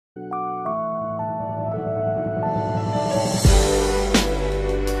Hey,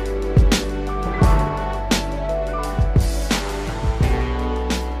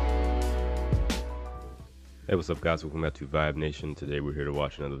 what's up guys, welcome back to Vibe Nation. Today we're here to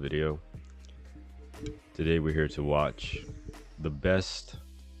watch another video. Today we're here to watch the best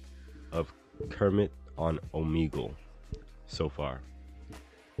of Kermit on Omegle so far.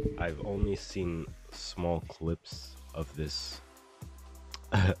 I've only seen small clips of this.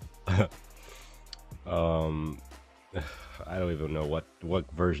 I don't even know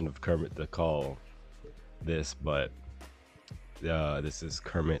what version of Kermit to call this, but this is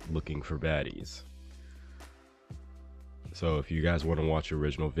Kermit looking for baddies. So if you guys want to watch the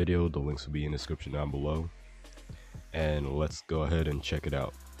original video, the links will be in the description down below. And let's go ahead and check it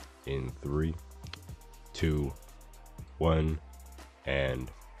out in 3, 2, 1, and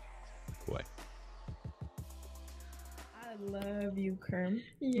play. I love you, Kerm.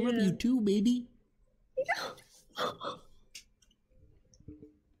 Yeah. Love you too, baby.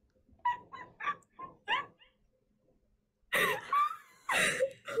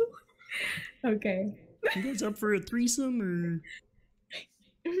 Okay. You guys up for a threesome or?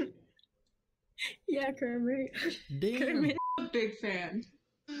 Yeah, Kermit. Damn. Kermit. I'm a big fan.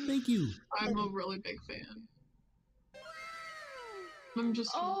 Thank you. I'm a really big fan. I'm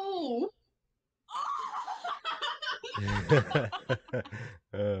just. Oh! Oh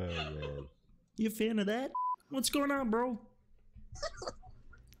man. You a fan of that? What's going on, bro?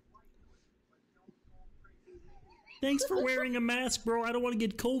 Thanks for wearing a mask, bro. I don't want to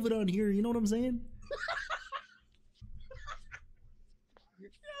get COVID on here. You know what I'm saying?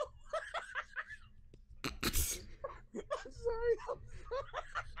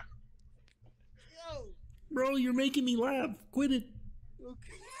 Bro, you're making me laugh. Quit it.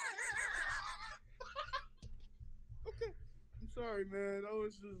 Okay. Okay. I'm sorry, man. I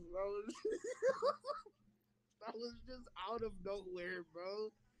was just out of nowhere,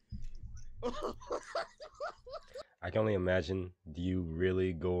 bro. I can only imagine you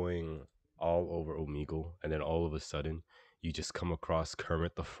really going all over Omegle, and then all of a sudden you just come across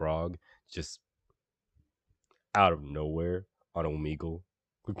Kermit the Frog just out of nowhere on Omegle.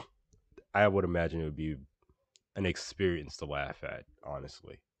 I would imagine it would be an experience to laugh at,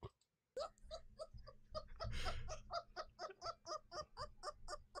 honestly.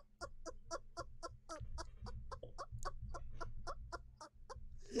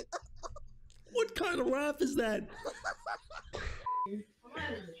 What kind of laugh is that?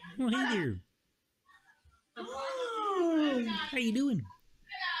 Oh, hey there. How you doing?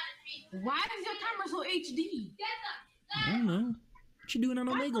 Why is your camera so HD? I don't know. What you doing on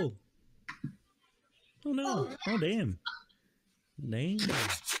Omegle? Oh no. Oh damn. Damn.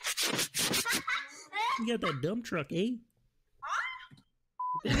 You got that dump truck, eh?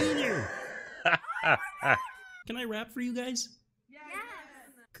 Hey there. Can I rap for you guys? Yes.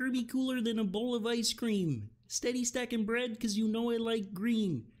 Kirby cooler than a bowl of ice cream. Steady stacking bread cause you know I like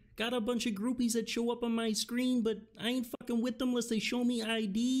green. Got a bunch of groupies that show up on my screen, but I ain't fucking with them unless they show me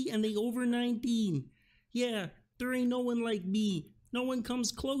ID and they over 19. Yeah, there ain't no one like me. No one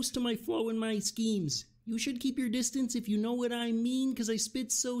comes close to my flow and my schemes. You should keep your distance if you know what I mean, cause I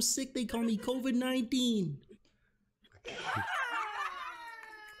spit so sick they call me COVID-19.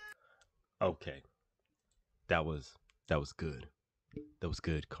 Okay. That was good. That was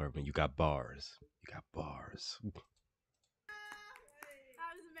good, Kermit. You got bars. You got bars. That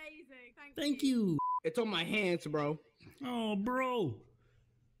was amazing. Thank you. It's on my hands, bro. Oh, bro.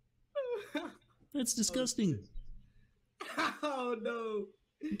 That's disgusting. Oh no.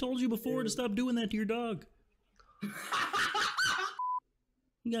 I told you before to stop doing that to your dog.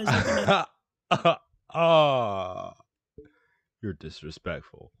 You guys looking at... Oh, you're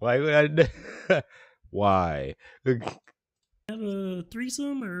disrespectful. Why? Why? Have a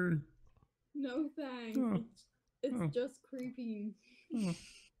threesome or... No thanks. Oh. It's Oh. just creepy. Oh.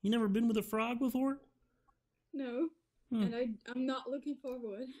 You never been with a frog before? No. Hmm. And I'm not looking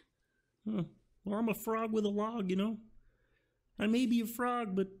forward. Huh. Well, I'm a frog with a log, you know? I may be a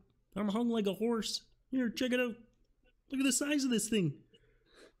frog, but I'm hung like a horse. Here, check it out. Look at the size of this thing.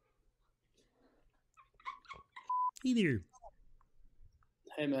 Hey there.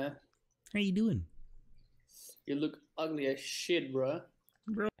 Hey man, How you doing? you look ugly as shit, bruh.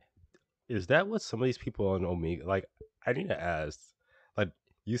 Bro. Is that what some of these people on Omegle, like, I need to ask, like,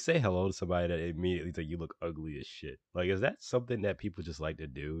 you say hello to somebody that immediately like you look ugly as shit. Like, is that something that people just like to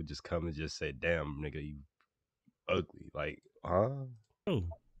do? Just come and just say, damn, nigga, you ugly. Like, huh? Oh,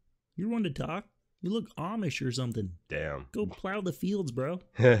 you're one to talk? You look Amish or something. Damn. Go plow the fields, bro.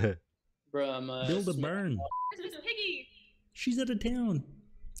 Bruh, I'm Build a barn. Where's Miss Piggy? She's out of town.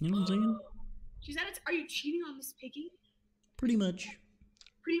 You know what I'm saying? She's at it. Are you cheating on Miss Piggy? Pretty much.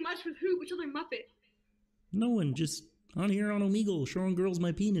 Pretty much with who? Which other Muppet? No one, just on here on Omegle showing girls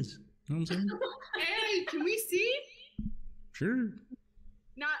my penis. You know what I'm saying? Hey, can we see? Sure.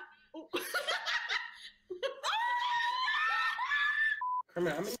 Not. Oh.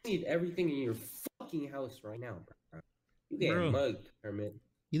 Kermit, I'm gonna need everything in your fucking house right now, bro. You get Bro. mugged, Kermit.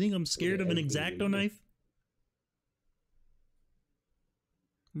 You think I'm scared of an X-Acto knife?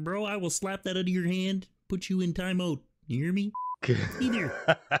 Bro, I will slap that out of your hand, put you in timeout. You hear me? Either.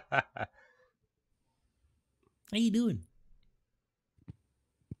 How you doing?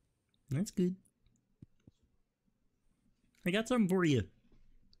 That's good. I got something for you.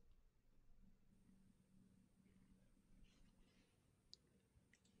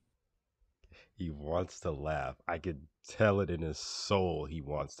 He wants to laugh. I could tell it in his soul he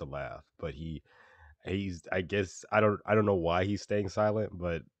wants to laugh, but he's I guess I don't know why he's staying silent,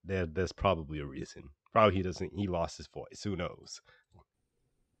 but there's probably a reason. Probably he lost his voice. Who knows?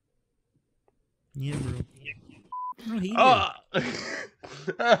 Yeah, bro. Oh, he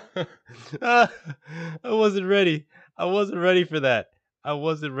I wasn't ready. I wasn't ready for that. I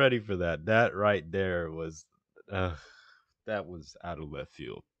wasn't ready for that. That right there was that was out of left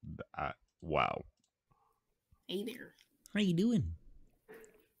field. Wow. Hey there. How you doing?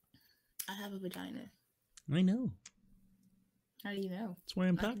 I have a vagina. I know. How do you know? That's why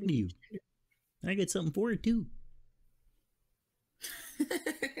I'm talking to you. I got something for it too.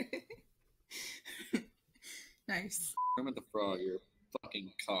 Nice. Kermit the Frog, you're a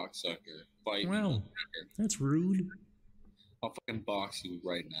fucking cocksucker. Fight me, Wow. motherfucker. That's rude. I'll fucking box you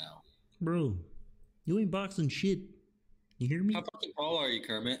right now. Bro, you ain't boxing shit. You hear me? How fucking tall are you,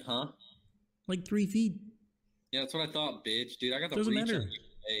 Kermit, huh? Like 3 feet. Yeah, that's what I thought, bitch. Dude, I got the Doesn't reach matter. on you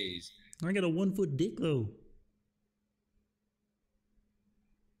for days. I got a 1 foot dick though.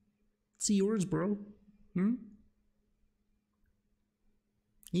 See yours, bro. Hmm?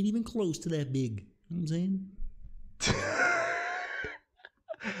 Ain't even close to that big. You know what I'm saying?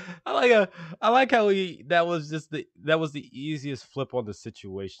 I like how that was the easiest flip on the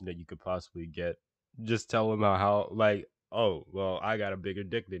situation that you could possibly get. Just tell him how like, oh well, I got a bigger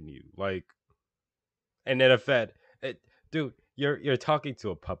dick than you, like, and then dude, you're talking to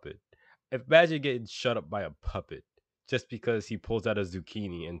a puppet. Imagine getting shut up by a puppet just because he pulls out a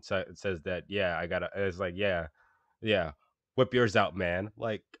zucchini and says that, yeah, it's like, yeah, whip yours out, man.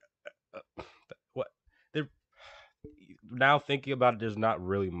 Like, what? There. Now thinking about it, there's not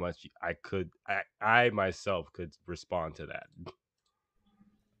really much I myself could respond to that.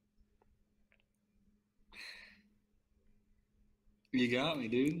 You got me,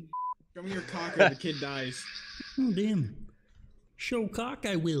 dude. Show me your cock or the kid dies. Oh, damn. Show cock,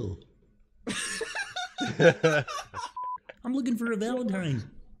 I will. I'm looking for a Valentine.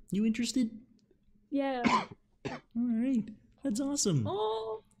 You interested? Yeah. All right. That's awesome.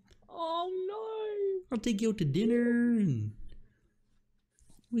 Oh no. I'll take you out to dinner and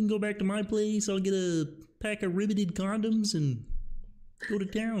we can go back to my place. I'll get a pack of riveted condoms and go to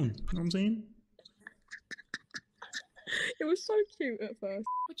town. You know what I'm saying? It was so cute at first.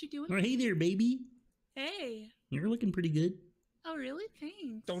 What you doing? Oh, hey there, baby. Hey. You're looking pretty good. Oh, really?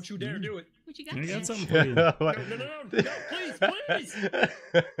 Thanks. Don't you dare do it. What you got? I there? got something for you. No, please.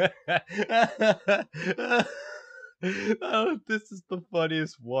 Oh, this is the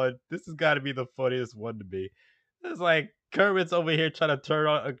funniest one. This has got to be the funniest one to me. It's like Kermit's over here trying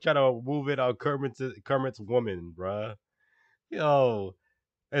to move it on Kermit's woman, bruh. Yo,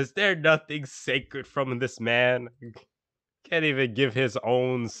 is there nothing sacred from this man? Can't even give his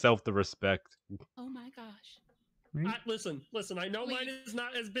own self the respect. Oh my gosh. Right? Listen. I know mine is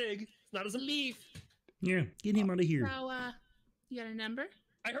not as big. It's not as Leave. Yeah, get him out of here. So, you got a number?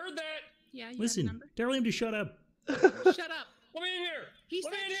 I heard that. Yeah, you got a Listen, number? tell him to shut up. Shut up. Let me in here. He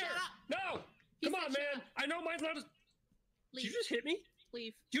Let me said in shut here. up. No. He Come said on, shut man. up. I know mine's not as. Did you Leave. just hit me?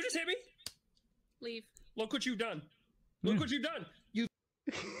 Leave. You just hit me? Leave. Look what you've done. Look Yeah. what you've done. You.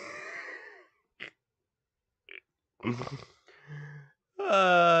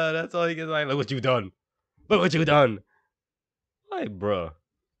 That's all he gets. Like, look what you done. Look what you done. Like, bruh.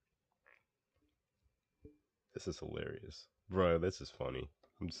 This is hilarious. Bruh, this is funny.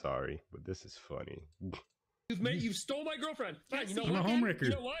 I'm sorry, but this is funny. You've stole my girlfriend. Fine, you know I'm a what? homewrecker. You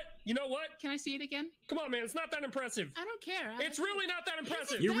know what? You know what? Can I see it again? Come on, man. It's not that impressive. I don't care. It's really not that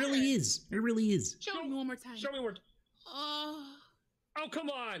impressive. It really is. It really is. Show me one more time. Show me where. Oh. Oh, come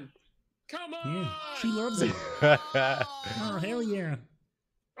on. Come on. Yeah, she loves it. Oh, hell yeah.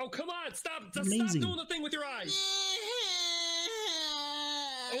 Oh, come on. Stop. Amazing. Stop doing the thing with your eyes.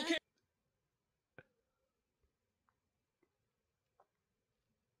 Okay.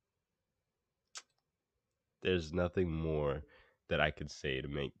 There's nothing more that I could say to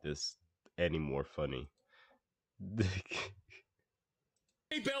make this any more funny.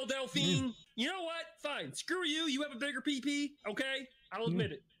 Hey, Belle Delphine, you know what? Fine. Screw you. You have a bigger PP, okay? I'll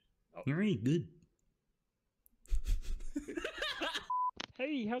admit it. All right, good.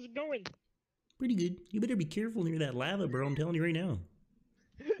 Hey, how's it going? Pretty good. You better be careful near that lava, bro. I'm telling you right now.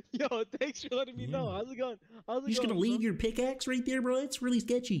 Yo, thanks for letting me know. How's it going? You're just gonna leave your pickaxe right there, bro? That's really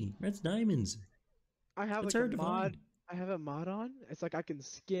sketchy. That's diamonds. I have It's like hard a to mod. find. I have a mod on. It's like I can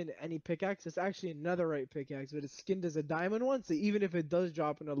skin any pickaxe. It's actually another right pickaxe, but it's skinned as a diamond one, so even if it does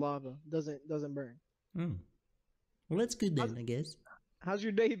drop into lava, doesn't burn. Oh. Well, that's good then, I guess. How's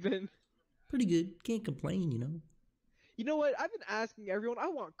your day been? Pretty good. Can't complain, you know. You know what? I've been asking everyone. I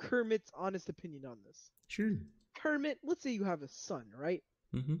want Kermit's honest opinion on this. Sure. Kermit, let's say you have a son, right?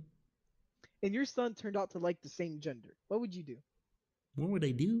 Mm-hmm. And your son turned out to like the same gender. What would you do? What would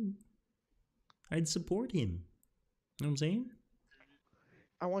I do? I'd support him. You know what I'm saying?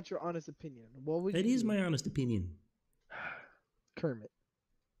 I want your honest opinion. What would That you is do? my honest opinion. Kermit.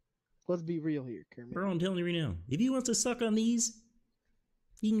 Let's be real here, Kermit. Bro, I'm telling you right now. If he wants to suck on these,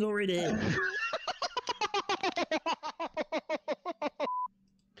 he can go right ahead.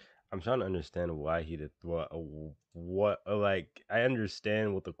 I'm trying to understand why he did what like I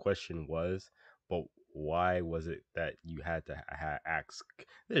understand what the question was, but why was it that you had to ask?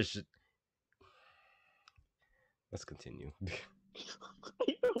 Let's continue.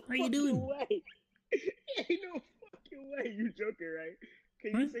 How you doing? Way. Ain't no fucking way. You joking, right?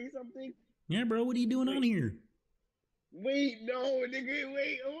 Can you say something? Yeah, bro, what are you doing on here? Wait, no, nigga,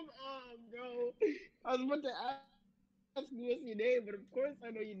 wait, hold on, bro. I was about to ask you what's your name, but of course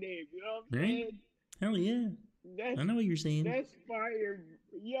I know your name. You know what I'm Right? saying? Hell yeah. I know what you're saying. That's fire.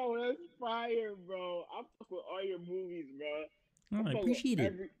 Yo, that's fire, bro. I fuck with all your movies, bro. Oh, I fuck appreciate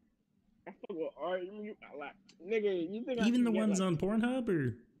with it. I fuck with all you like, nigga. You think Even I the forget, ones like, on Pornhub,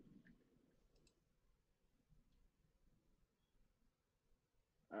 or?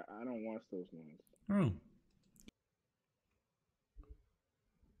 I don't watch those ones. Oh.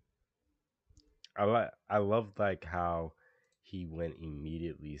 I love like how he went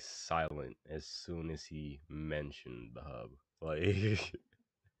immediately silent as soon as he mentioned the hub. Like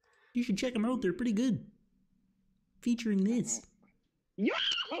You should check them out. They're pretty good. Featuring this. Yo!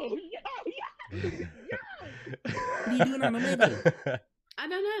 What are you doing on Omegle? I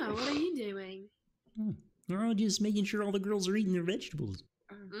don't know. What are you doing? Oh, just making sure all the girls are eating their vegetables.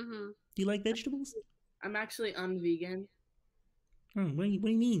 Mm-hmm. Do you like vegetables? I'm actually vegan. Oh, what do you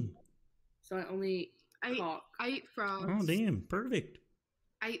mean? So I only I eat frogs. Oh, damn. Perfect.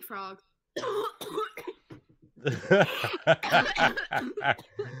 I eat frogs.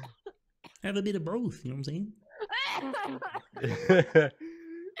 Have a bit of both, you know what I'm saying?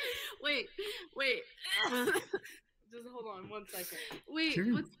 wait. Just hold on 1 second. Wait,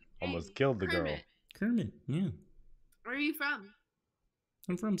 Sure. Almost killed the girl. Kermit, yeah. Where are you from?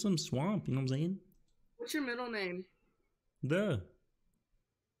 I'm from some swamp, you know what I'm saying? What's your middle name? The.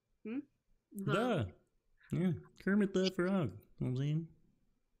 Hmm? The. Yeah. Kermit the Frog, you know what I'm saying?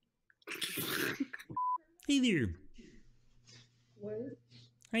 Hey there. What?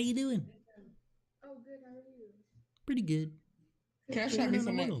 How you doing? Oh, good. How are you? Pretty good. Cash Doing out me on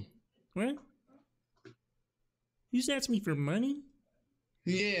some money. Omegle. What? You just asked me for money?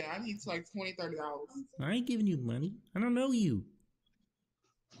 Yeah, I need like $20, $30. I ain't giving you money. I don't know you.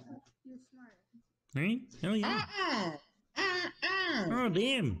 You're smart. Right? Hell yeah. Oh,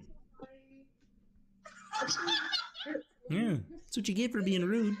 damn. Yeah. That's what you get for being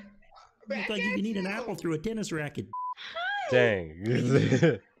rude. Look like you can eat an apple through a tennis racket. Dang.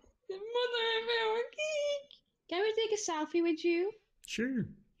 Can we take a selfie with you? Sure.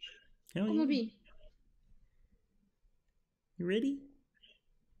 Hell Come yeah. on, B. You ready?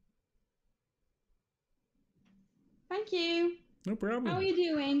 Thank you. No problem. How are you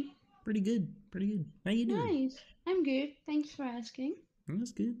doing? Pretty good. Pretty good. How you doing? Nice. I'm good. Thanks for asking. Oh,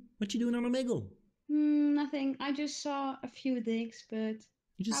 that's good. What you doing on Omegle? Nothing. I just saw a few digs, but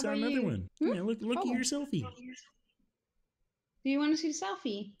You just how saw about another you? one. Hmm? Yeah, look at Oh. your selfie. Do you want to see the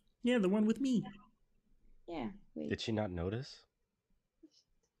selfie? Yeah, the one with me. Yeah. Wait. Did she not notice?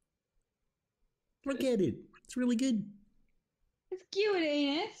 Look at it. It's really good. It's cute,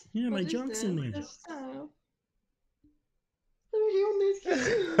 ain't it? Yeah, my What is junk's this? in there. Just so. Let me on this. Ew,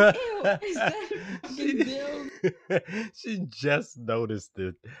 is that a fucking build? She just noticed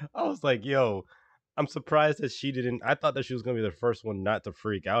it. I was like, yo, I'm surprised that she didn't. I thought that she was going to be the first one not to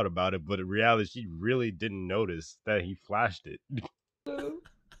freak out about it, but in reality, she really didn't notice that he flashed it.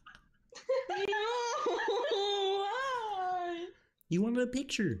 Why? You wanted a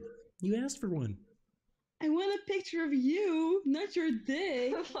picture. You asked for one. I want a picture of you, not your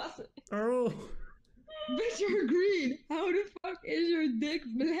dick. Oh. But you're green. How the fuck is your dick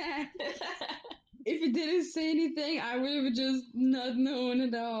black? If it didn't say anything, I would have just not known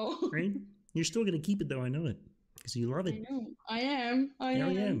at all. Right? You're still gonna keep it though, I know it. Because you love it. I know. I am.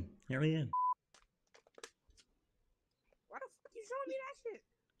 Hell yeah. Hell yeah. Why the fuck you showing me that shit?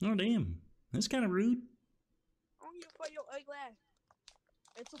 Oh damn. That's kinda rude. I don't give a fuck your ugly ass.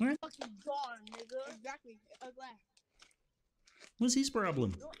 It's a What? fucking jar, nigga. Exactly. Ugly ass. What's his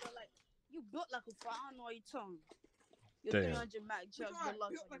problem? You built like a fire. I don't know what you're talking. You're Damn. 300 Mac Chuck. Good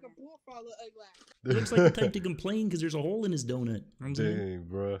luck. Built like a bullfrog, ugly ass. Looks like the type to complain because there's a hole in his donut. You know what I'm saying? Dang,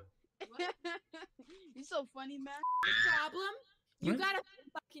 bruh. You so funny, man. Problem? You What? got a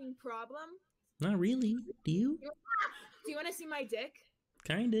fucking problem? Not really. Do you? Do you want to see my dick?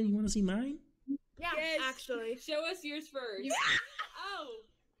 Kinda. You wanna see mine? Yeah, actually. Show us yours first.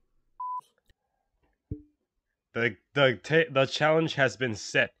 Oh. The challenge has been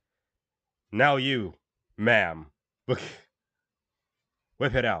set. Now you, ma'am, look,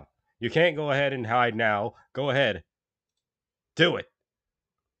 whip it out. You can't go ahead and hide now. Go ahead. Do it.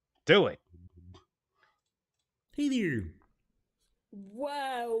 Do it. Hey there.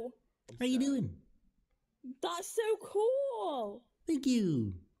 Whoa. How you doing? That's so cool. Thank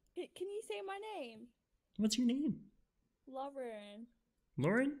you. Can you say my name? What's your name? Lauren.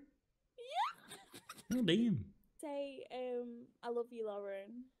 Lauren? Yeah. Oh damn. Say, I love you,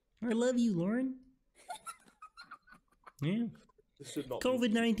 Lauren. I love you, Lauren. Yeah.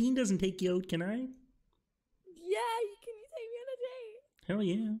 COVID-19 doesn't take you out, can I? Yeah, can you take me on a date? Hell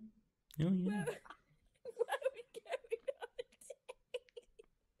yeah. Hell yeah. Where are we going on a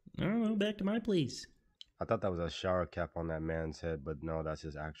date? I don't know, back to my place. I thought that was a shower cap on that man's head, but no, that's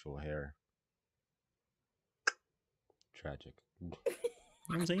his actual hair. Tragic. You know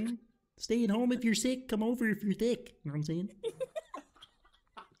what I'm saying? Stay at home if you're sick, come over if you're thick. You know what I'm saying?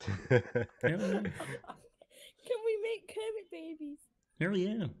 Hell yeah. Can we make Kermit babies? Hell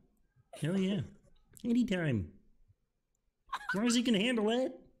yeah. Hell yeah. Anytime. As long as you can handle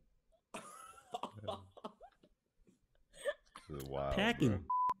it. Wow. Packing.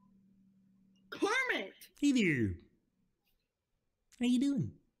 Kermit! Hey there. How you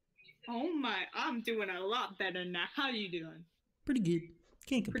doing? Oh my, I'm doing a lot better now. How you doing? Pretty good.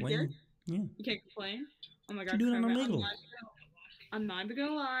 Can't Pretty complain. good? Yeah. You can't complain? Oh my What god, you doing on Kermit, Omegle? I'm not even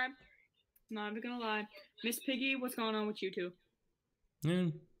gonna lie. Not even gonna lie. Miss Piggy, what's going on with you two? Yeah.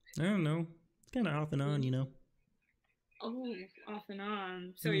 I don't know. It's kind of off and on, you know. Oh, off and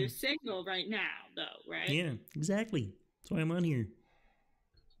on. So Hmm. you're single right now, though, right? Yeah, exactly. That's why I'm on here.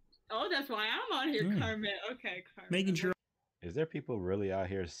 Oh, that's why I'm on here, Yeah. Kermit. Okay, Kermit. Making sure. Is there people really out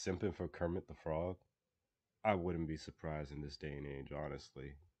here simping for Kermit the Frog? I wouldn't be surprised in this day and age,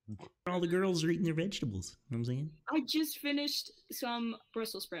 honestly. All the girls are eating their vegetables. You know what I'm saying? I just finished some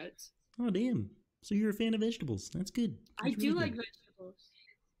Brussels sprouts. Oh, damn. So you're a fan of vegetables. That's good. I That's do really like good. vegetables.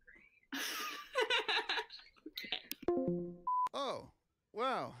 Oh,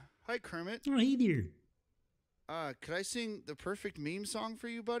 wow. Hi, Kermit. Oh, hey there. Could I sing the perfect meme song for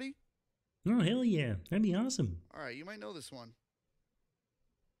you, buddy? Oh, hell yeah. That'd be awesome. All right, you might know this one.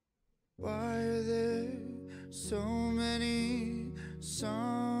 Why are there so many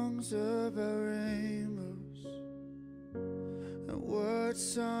songs about rainbows? And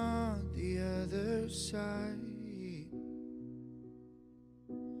what's on the other side?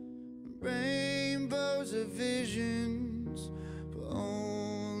 Rainbows are visions, but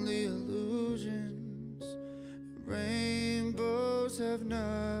only illusions. Rainbows have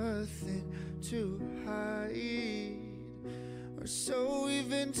nothing to hide. Or so we've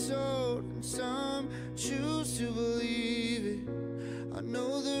been told, and some choose to believe it. I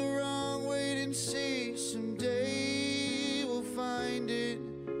know the wrong, wait and see, someday we'll find it.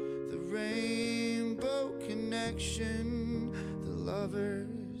 The rainbow connection, the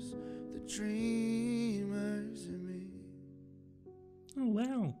lovers, the dreamers, and me. Oh,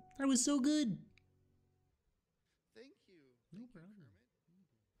 wow. That was so good. Thank you. No problem.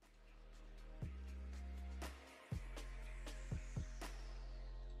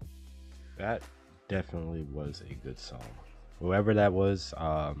 That definitely was a good song. Whoever that was,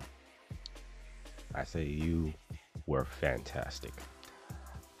 I say you were fantastic.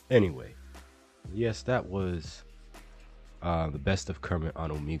 Anyway, yes, that was the best of Kermit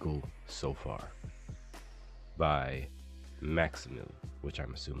on Omegle so far by Maximilian, which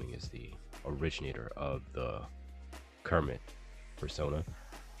I'm assuming is the originator of the Kermit persona.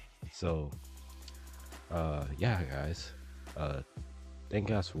 So, yeah, guys, thank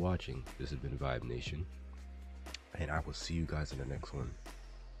you guys for watching. This has been Vibe Nation, and I will see you guys in the next one.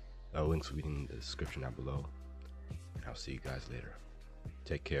 Links will be in the description down below. And I'll see you guys later.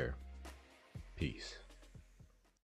 Take care. Peace.